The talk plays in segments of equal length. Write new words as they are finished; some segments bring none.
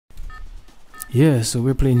Yeah, so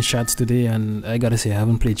we're playing SCHATZ today, and I gotta say I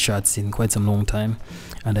haven't played SCHATZ in quite some long time,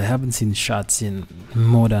 and I haven't seen SCHATZ in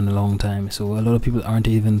more than a long time. So a lot of people aren't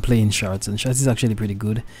even playing SCHATZ, and SCHATZ is actually pretty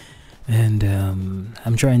good. And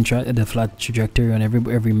I'm trying the flat trajectory on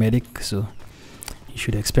every medic, so you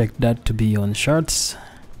should expect that to be on SCHATZ.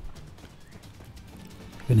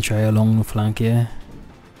 I'm gonna try a long flank here.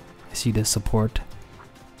 I see the support.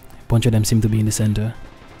 A bunch of them seem to be in the center.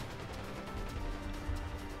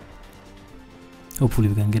 Hopefully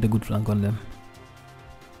we can get a good flank on them.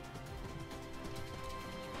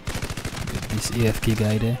 This AFK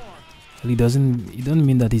guy there. Well, he doesn't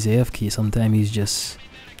mean that he's AFK. Sometimes he's just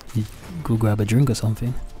he go grab a drink or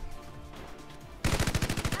something.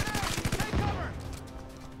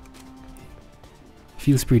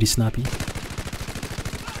 Feels pretty snappy.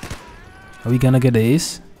 Are we gonna get the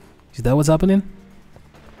ace? Is that what's happening?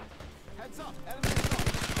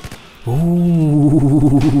 Oh,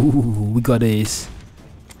 we got the ace.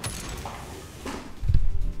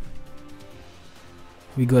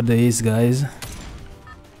 We got the ace, guys.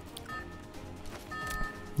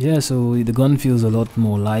 Yeah, so the gun feels a lot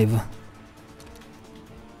more live.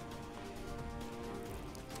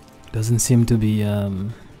 Doesn't seem to be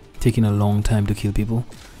taking a long time to kill people.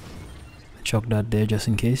 Chuck that there just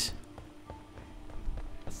in case.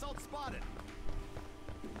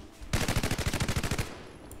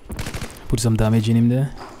 Put some damage in him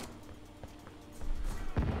there.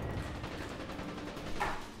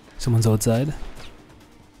 Someone's outside.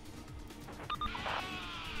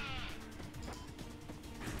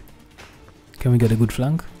 Can we get a good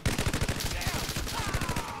flank?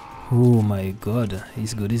 Oh my god,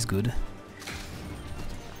 he's good, he's good.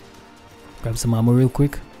 Grab some ammo real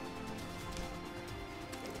quick.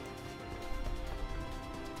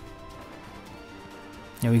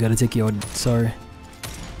 Yeah, we gotta take you out, sorry.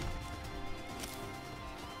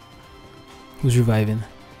 Who's reviving?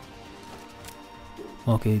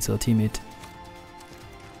 Okay, it's our teammate.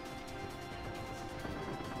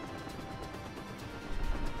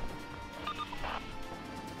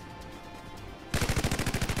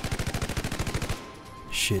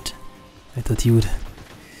 Shit. I thought he would.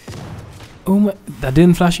 Oh my, that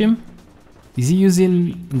didn't flash him? Is he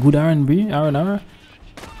using good R&B? R&R?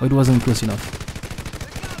 Or it wasn't close enough?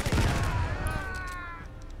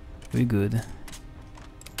 Very good.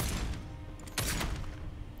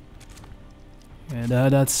 Yeah,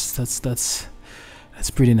 that's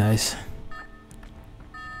pretty nice.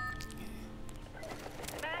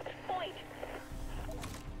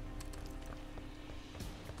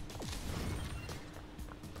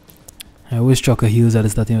 I always chuck a heals at the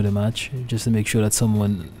starting of the match just to make sure that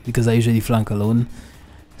someone, because I usually flank alone,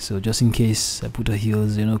 so just in case I put a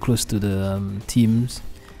heals, you know, close to the teams.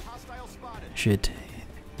 Shit,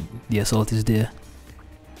 the assault is there.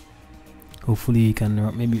 Hopefully he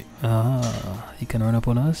can maybe he can run up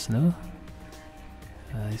on us. No,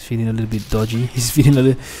 he's feeling a little bit dodgy. He's feeling a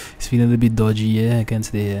little bit dodgy. Yeah, I can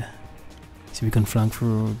stay here. See if we can flank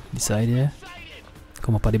through the side here.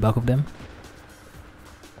 Come up at the back of them.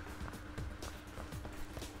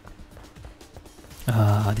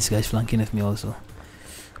 This guy's flanking at me also,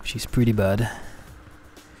 which is pretty bad.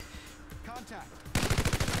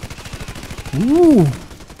 Ooh,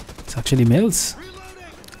 it actually melts.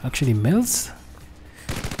 Actually melts.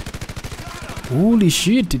 Holy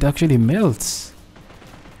shit, it actually melts.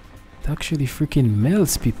 It actually freaking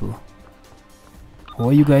melts, people. Why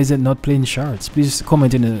are you guys not playing SCHATZ? Please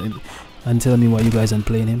comment in and tell me why you guys aren't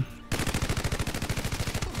playing him.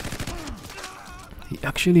 It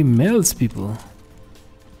actually melts, people.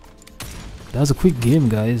 That was a quick game,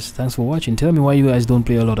 guys. Thanks for watching. Tell me why you guys don't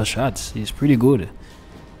play a lot of SCHATZ. He's pretty good.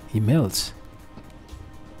 He melts.